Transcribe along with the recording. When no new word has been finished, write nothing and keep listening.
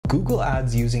Google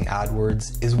Ads using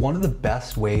AdWords is one of the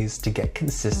best ways to get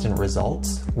consistent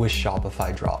results with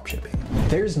Shopify Dropshipping.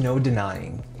 There's no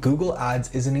denying, Google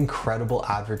Ads is an incredible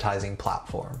advertising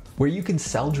platform where you can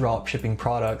sell dropshipping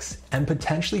products and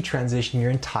potentially transition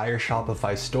your entire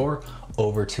Shopify store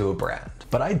over to a brand.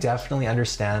 But I definitely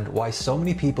understand why so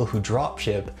many people who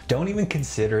dropship don't even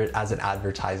consider it as an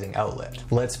advertising outlet.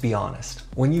 Let's be honest,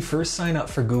 when you first sign up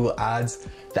for Google Ads,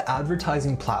 the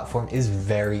advertising platform is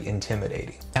very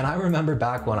intimidating. And I remember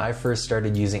back when I first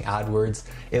started using AdWords,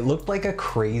 it looked like a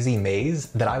crazy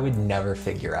maze that I would never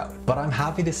figure out. But I'm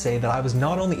happy to say that I was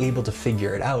not only able to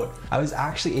figure it out, I was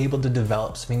actually able to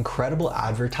develop some incredible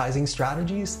advertising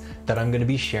strategies that I'm going to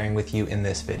be sharing with you in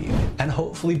this video. And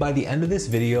hopefully by the end of this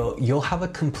video, you'll have a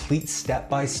complete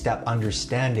step-by-step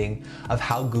understanding of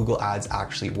how Google Ads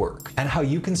actually work and how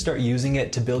you can start using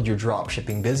it to build your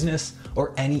dropshipping business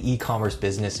or any e-commerce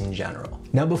business in general.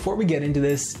 Now, before we get into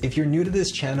this, if you're new to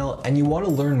this channel and you want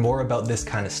to learn more about this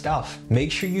kind of stuff,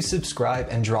 make sure you subscribe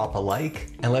and drop a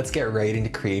like, and let's get right into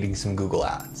creating some Google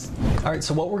Ads. All right,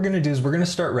 so what we're gonna do is we're gonna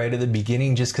start right at the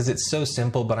beginning just because it's so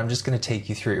simple, but I'm just gonna take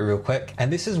you through it real quick.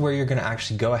 And this is where you're gonna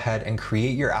actually go ahead and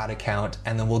create your ad account,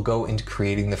 and then we'll go into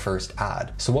creating the first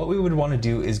ad. So what we would wanna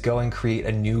do is go and create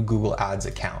a new Google Ads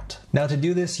account. Now to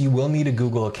do this, you will need a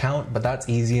Google account, but that's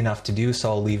easy enough to do, so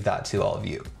I'll leave that to all of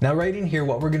you. Now right in here,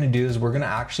 what we're gonna do is we're gonna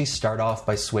actually start off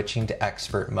by switching to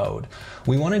expert mode.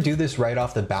 We wanna do this right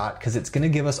off the bat because it's gonna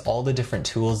give us all the different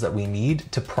tools that we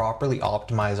need to properly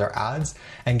optimize our ads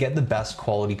and get the best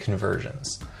quality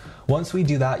conversions. Once we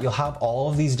do that, you'll have all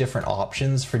of these different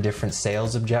options for different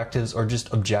sales objectives or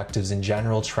just objectives in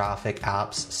general, traffic,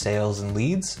 apps, sales, and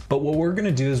leads. But what we're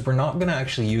gonna do is we're not gonna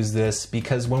actually use this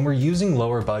because when we're using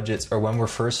lower budgets or when we're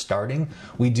first starting,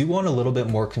 we do want a little bit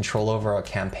more control over our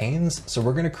campaigns. So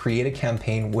we're gonna create a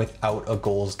campaign without a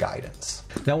goals guidance.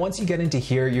 Now, once you get into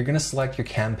here, you're gonna select your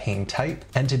campaign type.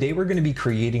 And today we're gonna be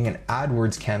creating an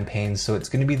AdWords campaign. So it's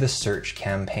gonna be the search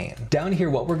campaign. Down here,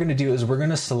 what we're gonna do is we're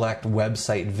gonna select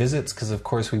website visits because of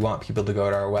course we want people to go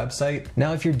to our website.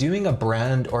 Now, if you're doing a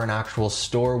brand or an actual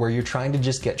store where you're trying to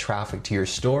just get traffic to your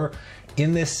store,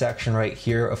 in this section right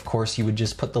here, of course, you would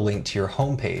just put the link to your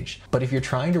homepage. But if you're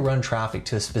trying to run traffic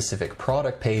to a specific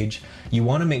product page, you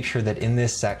want to make sure that in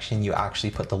this section, you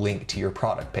actually put the link to your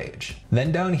product page.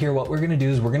 Then down here, what we're going to do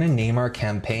is we're going to name our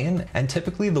campaign. And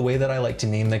typically the way that I like to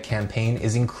name the campaign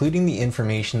is including the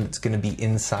information that's going to be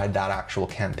inside that actual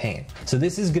campaign. So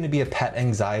this is going to be a pet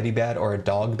anxiety bed or a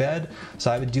dog bed.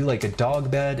 So I would do like a dog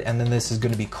bed, and then this is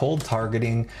going to be cold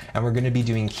targeting, and we're going to be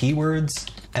doing keywords,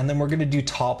 and then we're going to do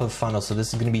top of funnel. So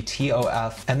this is going to be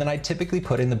TOF, and then I typically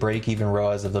put in the break-even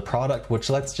ROAS of the product, which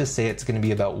let's just say it's going to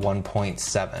be about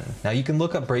 1.7. Now you can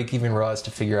look up break-even ROAS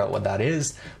to figure out what that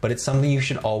is, but it's something you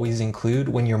should always include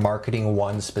when you're marketing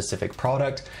one specific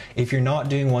product. If you're not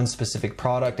doing one specific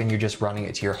product and you're just running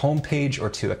it to your homepage or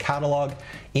to a catalog,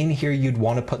 in here you'd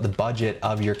want to put the budget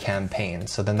of your campaign.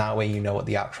 So then that way you know what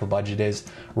the actual budget is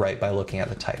right by looking at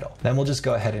the title. Then we'll just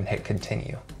go ahead and hit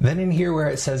continue. Then in here where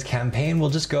it says campaign, we'll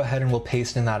just go ahead and we'll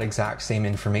paste in that exact same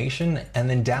information. And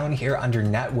then down here under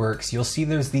networks, you'll see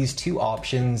there's these two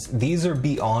options. These are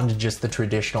beyond just the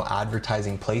traditional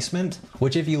advertising placement,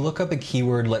 which if you look up a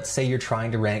keyword, let's say you're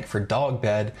trying to rank for dog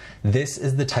bed, this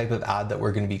is the type of ad that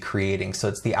we're going to be creating. So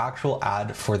it's the actual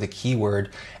ad for the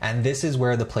keyword. And this is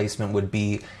where the placement would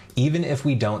be even if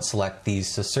we don't select these.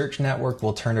 So search network,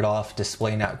 we'll turn it off.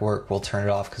 Display network, we'll turn it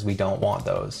off because we don't want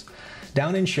those.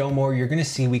 Down in show more, you're gonna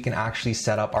see we can actually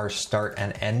set up our start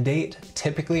and end date.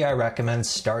 Typically, I recommend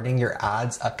starting your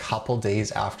ads a couple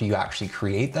days after you actually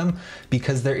create them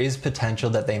because there is potential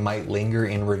that they might linger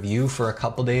in review for a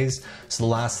couple days. So the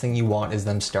last thing you want is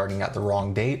them starting at the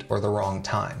wrong date or the wrong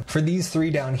time. For these three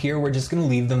down here, we're just gonna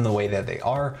leave them the way that they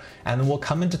are, and then we'll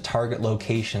come into target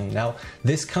location. Now,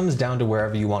 this comes down to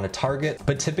wherever you want to target,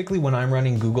 but typically when I'm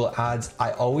running Google Ads,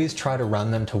 I always try to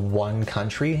run them to one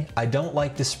country. I don't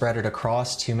like to spread it across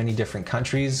too many different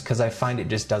countries because I find it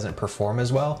just doesn't perform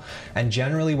as well. And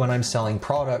generally when I'm selling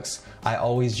products, I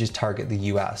always just target the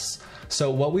US.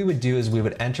 So what we would do is we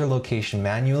would enter location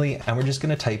manually, and we're just going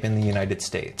to type in the United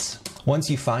States.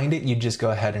 Once you find it, you just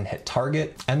go ahead and hit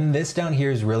target. And this down here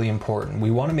is really important.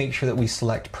 We want to make sure that we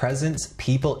select presence,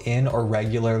 people in or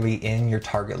regularly in your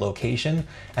target location.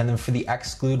 And then for the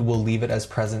exclude, we'll leave it as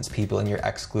presence people in your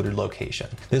excluded location.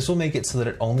 This will make it so that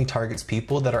it only targets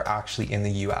people that are actually in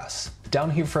the US. Down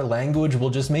here for language, we'll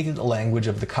just make it the language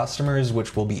of the customers,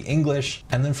 which will be English.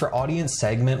 And then for audience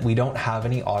segment, we don't have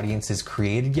any audiences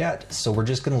created yet, so we're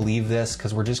just gonna leave this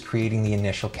because we're just creating the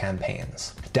initial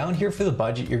campaigns. Down here for the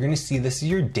budget, you're gonna see this is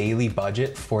your daily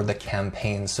budget for the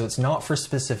campaign. So it's not for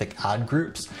specific ad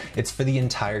groups, it's for the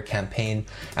entire campaign.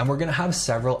 And we're gonna have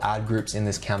several ad groups in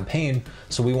this campaign,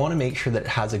 so we wanna make sure that it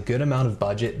has a good amount of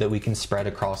budget that we can spread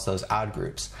across those ad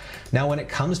groups. Now, when it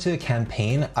comes to a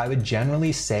campaign, I would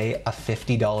generally say a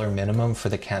 $50 minimum for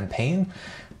the campaign.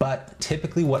 But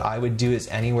typically what I would do is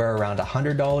anywhere around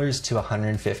 $100 to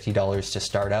 $150 to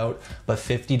start out, but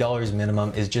 $50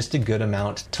 minimum is just a good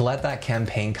amount to let that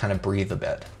campaign kind of breathe a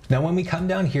bit. Now, when we come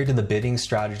down here to the bidding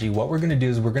strategy, what we're gonna do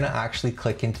is we're gonna actually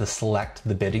click into select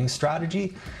the bidding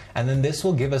strategy, and then this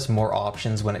will give us more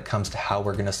options when it comes to how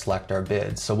we're gonna select our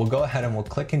bids. So we'll go ahead and we'll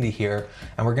click into here,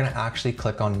 and we're gonna actually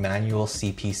click on manual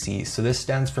CPC. So this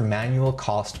stands for manual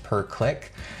cost per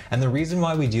click. And the reason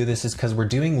why we do this is because we're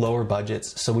doing lower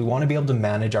budgets, so we wanna be able to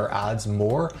manage our ads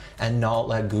more and not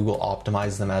let Google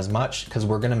optimize them as much, because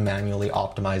we're gonna manually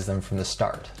optimize them from the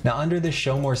start. Now, under the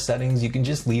show more settings, you can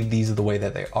just leave these the way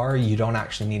that they are. You don't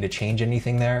actually need to change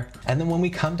anything there. And then when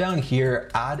we come down here,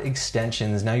 add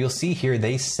extensions. Now you'll see here,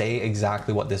 they say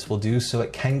exactly what this will do. So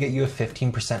it can get you a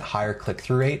 15% higher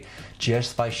click-through rate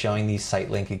just by showing these site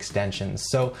link extensions.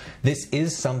 So this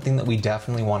is something that we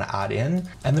definitely want to add in.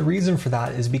 And the reason for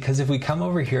that is because if we come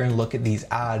over here and look at these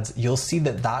ads, you'll see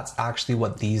that that's actually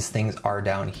what these things are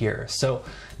down here. So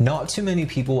not too many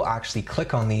people will actually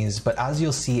click on these, but as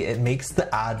you'll see, it makes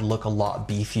the ad look a lot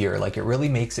beefier. Like, it really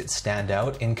makes it stand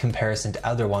out in comparison to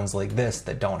other ones like this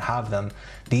that don't have them.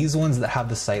 These ones that have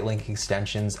the site link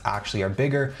extensions actually are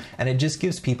bigger, and it just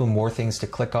gives people more things to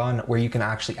click on where you can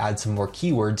actually add some more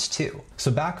keywords too. So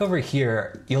back over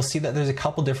here, you'll see that there's a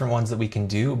couple different ones that we can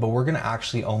do, but we're gonna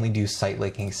actually only do site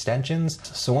linking extensions.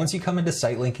 So once you come into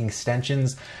site linking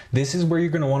extensions, this is where you're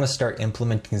gonna wanna start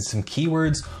implementing some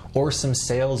keywords or some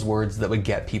sales words that would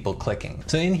get people clicking.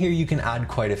 So in here, you can add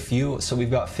quite a few. So we've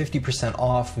got 50%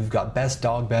 off, we've got best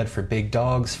dog bed for big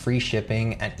dogs, free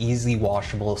shipping, and easily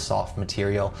washable soft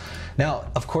material. Now,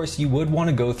 of course, you would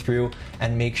wanna go through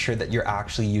and make sure that you're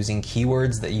actually using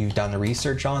keywords that you've done the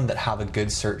research on that have a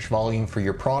good search volume for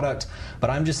your product, but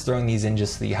I'm just throwing these in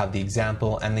just so that you have the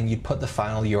example, and then you put the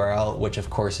final URL, which of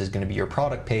course is gonna be your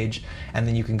product page, and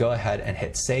then you can go ahead and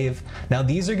hit save. Now,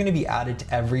 these are gonna be added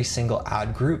to every single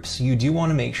ad group, so you do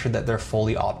wanna make sure that they're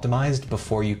fully optimized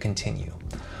before you continue.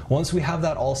 Once we have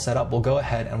that all set up, we'll go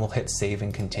ahead and we'll hit save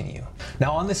and continue.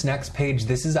 Now on this next page,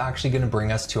 this is actually gonna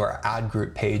bring us to our ad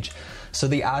group page. So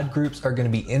the ad groups are gonna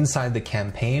be inside the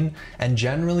campaign, and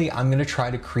generally I'm gonna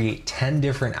try to create 10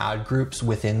 different ad groups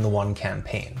within the one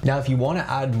campaign. Now, if you wanna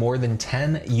add more than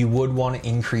 10, you would wanna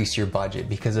increase your budget,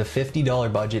 because a $50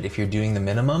 budget, if you're doing the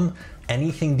minimum,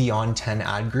 anything beyond 10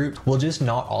 ad groups will just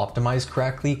not optimize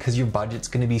correctly because your budget's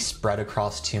gonna be spread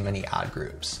across too many ad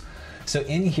groups. So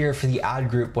in here for the ad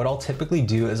group, what I'll typically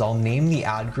do is I'll name the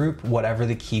ad group whatever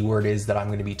the keyword is that I'm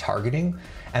going to be targeting,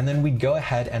 and then we'd go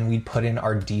ahead and we'd put in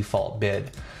our default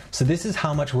bid. So this is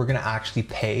how much we're going to actually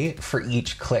pay for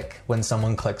each click when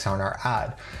someone clicks on our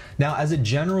ad. Now, as a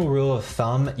general rule of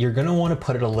thumb, you're going to want to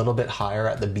put it a little bit higher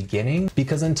at the beginning,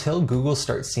 because until Google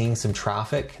starts seeing some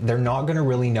traffic, they're not going to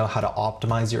really know how to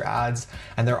optimize your ads,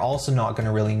 and they're also not going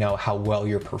to really know how well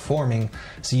you're performing.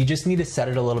 So you just need to set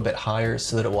it a little bit higher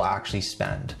so that it will actually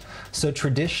spend. So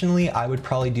traditionally, I would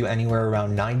probably do anywhere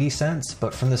around 90 cents,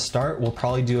 but from the start, we'll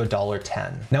probably do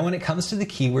 $1.10. Now, when it comes to the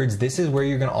keywords, this is where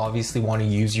you're going to obviously want to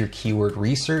use your keyword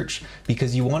research,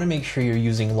 because you want to make sure you're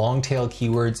using long tail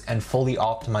keywords and fully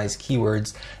optimized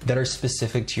keywords that are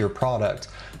specific to your product.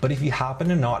 But if you happen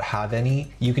to not have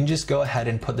any, you can just go ahead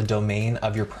and put the domain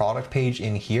of your product page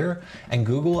in here, and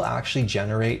Google will actually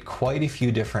generate quite a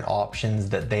few different options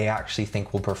that they actually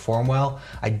think will perform well.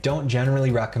 I don't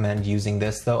generally recommend using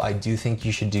this though. I do think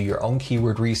you should do your own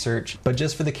keyword research, but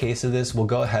just for the case of this, we'll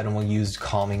go ahead and we'll use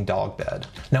calming dog bed.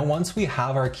 Now, once we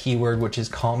have our keyword, which is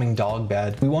calming dog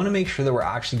bed, we want to make sure that we're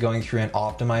actually going through and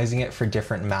optimizing it for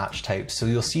different match types. So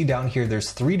you'll see down here,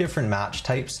 there's 3 different match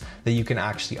types that you can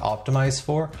actually optimize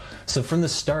for. So from the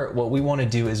start, what we want to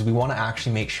do is we want to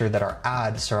actually make sure that our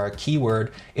ad, so our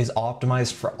keyword, is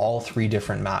optimized for all 3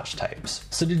 different match types.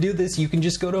 So to do this, you can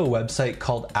just go to a website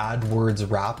called AdWords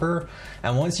Wrapper.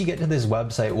 And once you get to this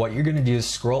website, what you're going to do is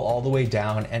scroll all the way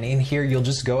down, and in here, you'll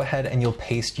just go ahead and you'll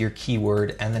paste your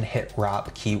keyword and then hit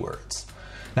wrap keywords.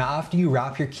 Now, after you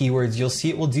wrap your keywords, you'll see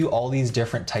it will do all these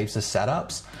different types of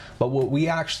setups. But what we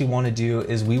actually want to do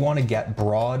is we want to get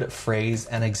broad, phrase,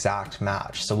 and exact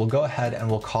match. So we'll go ahead and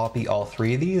we'll copy all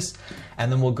three of these,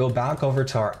 and then we'll go back over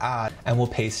to our ad and we'll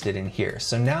paste it in here.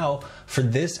 So now for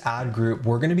this ad group,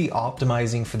 we're going to be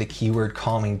optimizing for the keyword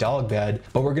calming dog bed,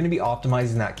 but we're going to be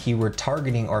optimizing that keyword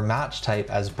targeting or match type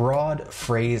as broad,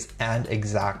 phrase, and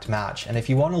exact match. And if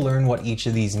you want to learn what each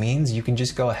of these means, you can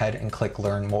just go ahead and click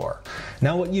learn more.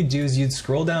 Now what you'd do is you'd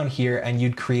scroll down here and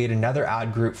you'd create another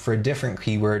ad group for a different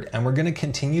keyword, and we're going to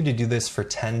continue to do this for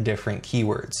 10 different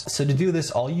keywords. So to do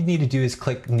this, all you need to do is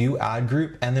click new ad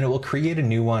group, and then it will create a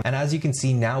new one. And as you can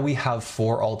see, now we have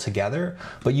 4 altogether,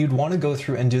 but you'd want to go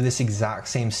through and do this exact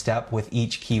same step with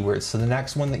each keyword. So the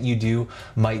next one that you do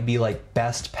might be like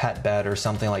best pet bed or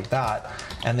something like that.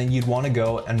 And then you'd want to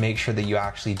go and make sure that you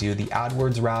actually do the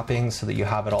AdWords wrapping so that you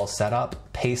have it all set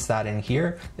up, paste that in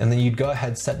here, and then you'd go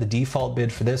ahead, set the default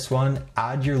bid for this one,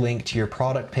 add your link to your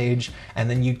product page, and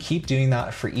then you keep doing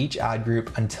that for each ad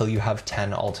group until you have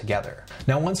 10 altogether.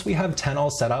 Now, once we have 10 all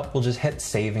set up, we'll just hit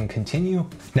save and continue.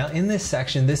 Now in this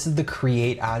section, this is the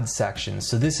create ad section.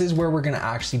 So this is where we're going to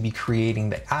actually be creating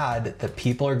the ad that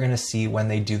people are going to see when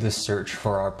they do the search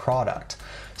for our product.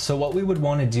 So what we would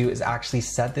want to do is actually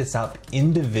set this up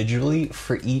individually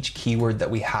for each keyword that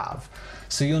we have.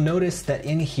 So you'll notice that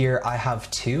in here I have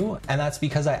 2, and that's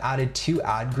because I added 2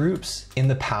 ad groups in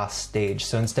the past stage.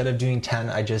 So instead of doing 10,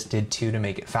 I just did 2 to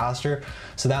make it faster.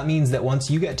 So that means that once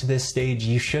you get to this stage,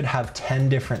 you should have 10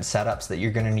 different setups that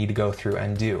you're going to need to go through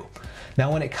and do.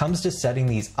 Now, when it comes to setting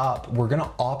these up, we're going to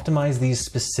optimize these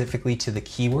specifically to the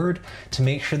keyword to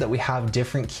make sure that we have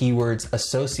different keywords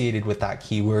associated with that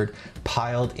keyword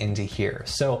piled into here.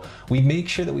 So we make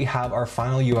sure that we have our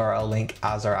final URL link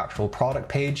as our actual product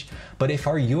page. But if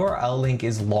our URL link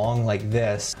is long like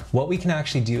this, what we can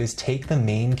actually do is take the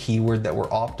main keyword that we're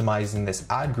optimizing this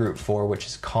ad group for, which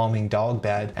is calming dog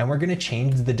bed, and we're going to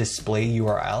change the display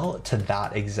URL to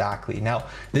that exactly. Now,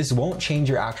 this won't change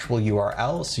your actual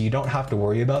URL, so you don't have to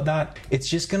worry about that. It's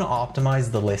just going to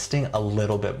optimize the listing a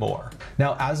little bit more.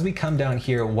 Now, as we come down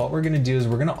here, what we're going to do is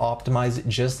we're going to optimize it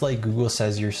just like Google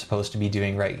says you're supposed to be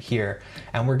doing right here.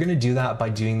 And we're going to do that by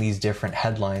doing these different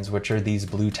headlines, which are these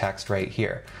blue text right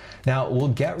here. Now we'll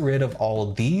get rid of all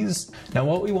of these. Now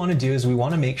what we want to do is we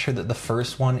want to make sure that the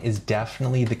first one is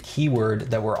definitely the keyword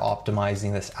that we're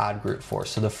optimizing this ad group for.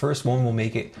 So the first one, we'll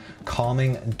make it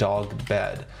calming dog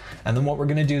bed. And then what we're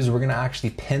going to do is we're going to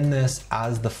actually pin this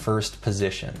as the first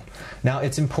position. Now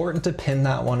it's important to pin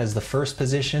that one as the first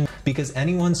position because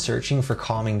anyone searching for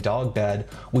calming dog bed,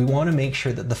 we want to make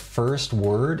sure that the first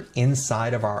word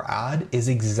inside of our ad is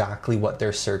exactly what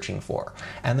they're searching for.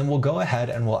 And then we'll go ahead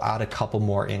and we'll add a couple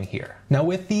more in here. Now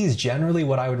with these, generally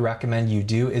what I would recommend you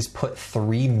do is put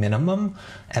 3 minimum,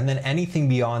 and then anything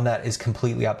beyond that is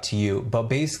completely up to you. But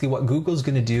basically what Google's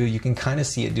going to do, you can kind of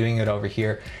see it doing it over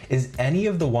here, is any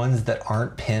of the ones that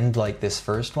aren't pinned like this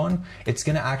first one, it's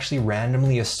going to actually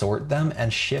randomly assort them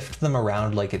and shift them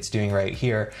around like it's doing right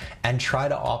here and try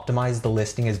to optimize the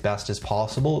listing as best as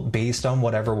possible based on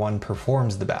whatever one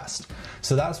performs the best.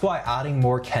 So that's why adding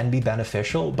more can be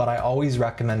beneficial, but I always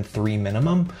recommend 3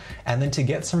 minimum. And then to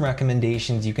get some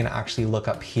recommendations, you can actually look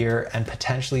up here and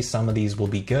potentially some of these will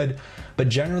be good. But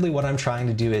generally what I'm trying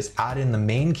to do is add in the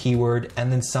main keyword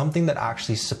and then something that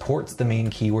actually supports the main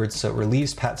keyword so it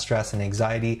relieves pet stress and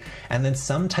anxiety, and then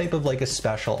some type of like a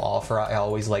special offer I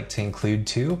always like to include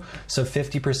too. So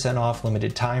 50% off,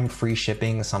 limited time, free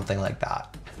shipping, something like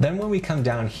that. Then when we come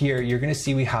down here, you're going to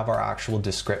see we have our actual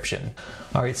description.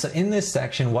 All right, so in this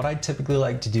section, what I typically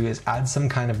like to do is add some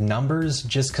kind of numbers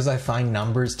just because I find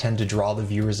numbers tend to draw the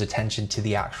viewer's attention to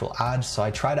the actual ad. So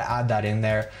I try to add that in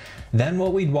there. Then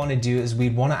what we'd want to do is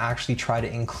we'd want to actually try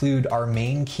to include our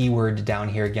main keyword down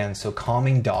here again. So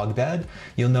calming dog bed,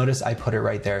 you'll notice I put it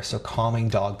right there. So calming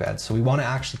dog bed. So we want to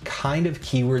actually kind of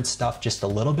keyword stuff just a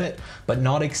little bit, but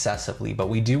not excessively. But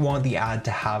we do want the ad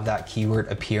to have that keyword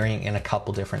appearing in a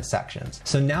couple different sections.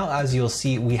 So now as you'll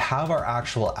see, we have our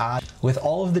actual ad with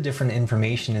all of the different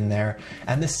information in there.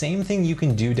 And the same thing you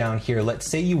can do down here. Let's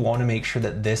say you want to make sure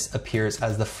that this appears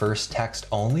as the first text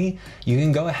only. You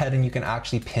can go ahead and you can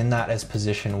actually pin that as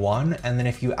position 1, and then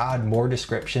if you add more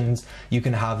descriptions, you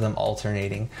can have them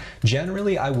alternating.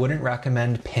 Generally, I wouldn't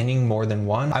recommend pinning more than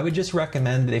 1. I would just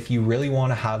recommend that if you really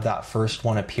want to have that first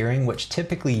one appearing, which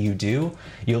typically you do,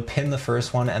 you'll pin the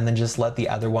first one and then just let the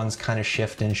other ones kind of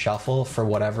shift and shuffle for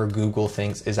whatever Google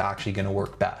thinks is actually going to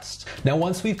work best. Now,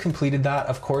 once we've completed that,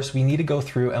 of course, we need to go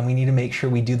through and we need to make sure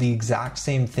we do the exact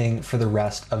same thing for the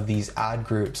rest of these ad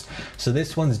groups. So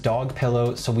this one's dog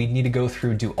pillow. So we need to go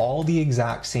through, do all the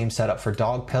exact same setup for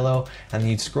dog pillow, and then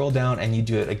you'd scroll down and you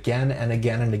do it again and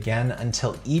again and again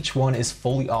until each one is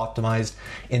fully optimized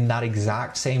in that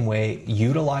exact same way,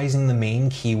 utilizing the main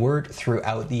keyword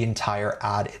throughout the entire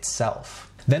ad itself.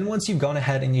 Then once you've gone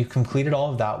ahead and you've completed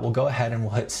all of that, we'll go ahead and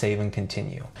we'll hit save and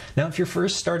continue. Now, if you're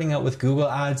first starting out with Google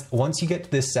Ads, once you get to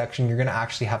this section, you're gonna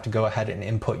actually have to go ahead and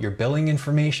input your billing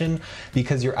information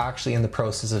because you're actually in the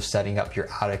process of setting up your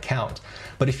ad account.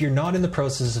 But if you're not in the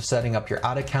process of setting up your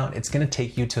ad account, it's gonna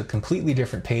take you to a completely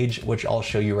different page, which I'll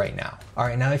show you right now. All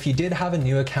right, now if you did have a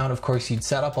new account, of course, you'd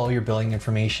set up all your billing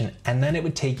information and then it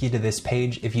would take you to this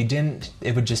page. If you didn't,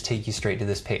 it would just take you straight to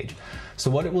this page. So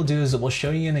what it will do is it will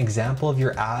show you an example of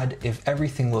your ad. If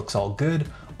everything looks all good,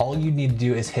 all you need to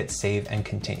do is hit save and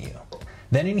continue.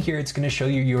 Then in here, it's going to show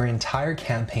you your entire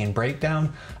campaign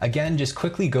breakdown. Again, just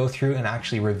quickly go through and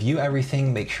actually review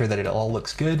everything, make sure that it all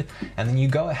looks good, and then you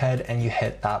go ahead and you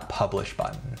hit that publish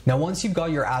button. Now, once you've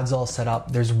got your ads all set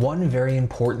up, there's one very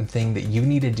important thing that you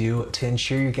need to do to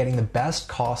ensure you're getting the best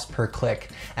cost per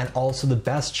click and also the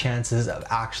best chances of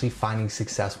actually finding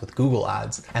success with Google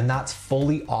Ads, and that's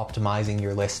fully optimizing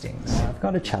your listings. I've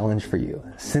got a challenge for you.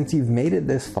 Since you've made it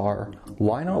this far,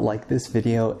 why not like this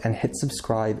video and hit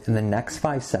subscribe in the next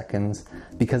 5 seconds,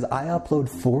 because I upload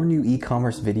 4 new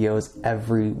e-commerce videos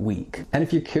every week. And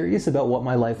if you're curious about what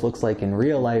my life looks like in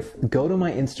real life, go to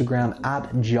my Instagram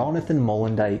at Jonathan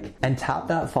Molendijk and tap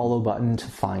that follow button to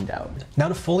find out. Now,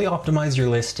 to fully optimize your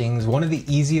listings, one of the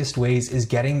easiest ways is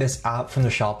getting this app from the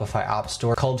Shopify App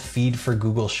Store called Feed for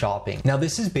Google Shopping. Now,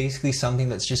 this is basically something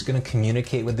that's just going to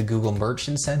communicate with the Google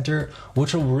Merchant Center,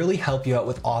 which will really help you out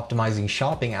with optimizing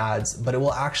shopping ads, but it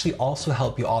will actually also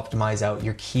help you optimize out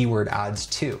your keyword ads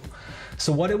too.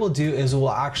 So what it will do is it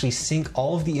will actually sync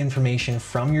all of the information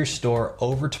from your store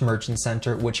over to Merchant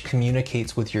Center, which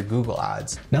communicates with your Google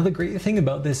Ads. Now, the great thing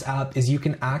about this app is you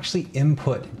can actually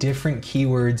input different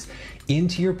keywords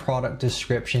into your product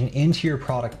description, into your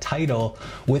product title,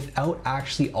 without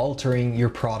actually altering your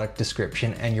product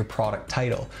description and your product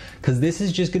title. Because this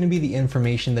is just going to be the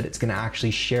information that it's going to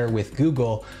actually share with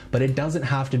Google, but it doesn't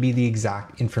have to be the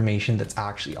exact information that's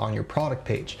actually on your product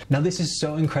page. Now, this is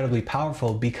so incredibly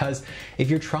powerful because if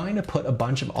you're trying to put a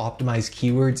bunch of optimized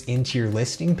keywords into your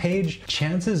listing page,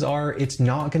 chances are it's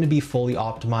not going to be fully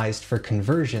optimized for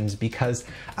conversions, because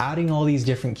adding all these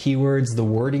different keywords, the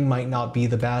wording might not be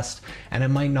the best, and it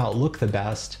might not look the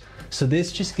best. So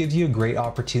this just gives you a great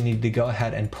opportunity to go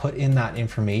ahead and put in that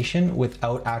information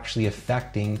without actually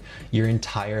affecting your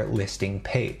entire listing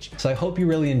page. So I hope you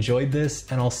really enjoyed this,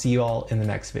 and I'll see you all in the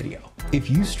next video. If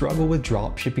you struggle with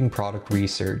dropshipping product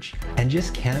research and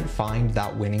just can't find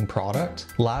that winning product,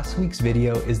 last week's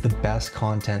video is the best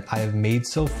content I have made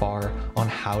so far on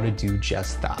how to do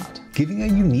just that. Giving a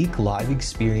unique live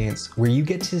experience where you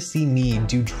get to see me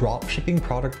do dropshipping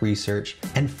product research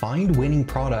and find winning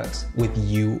products with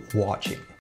you watching.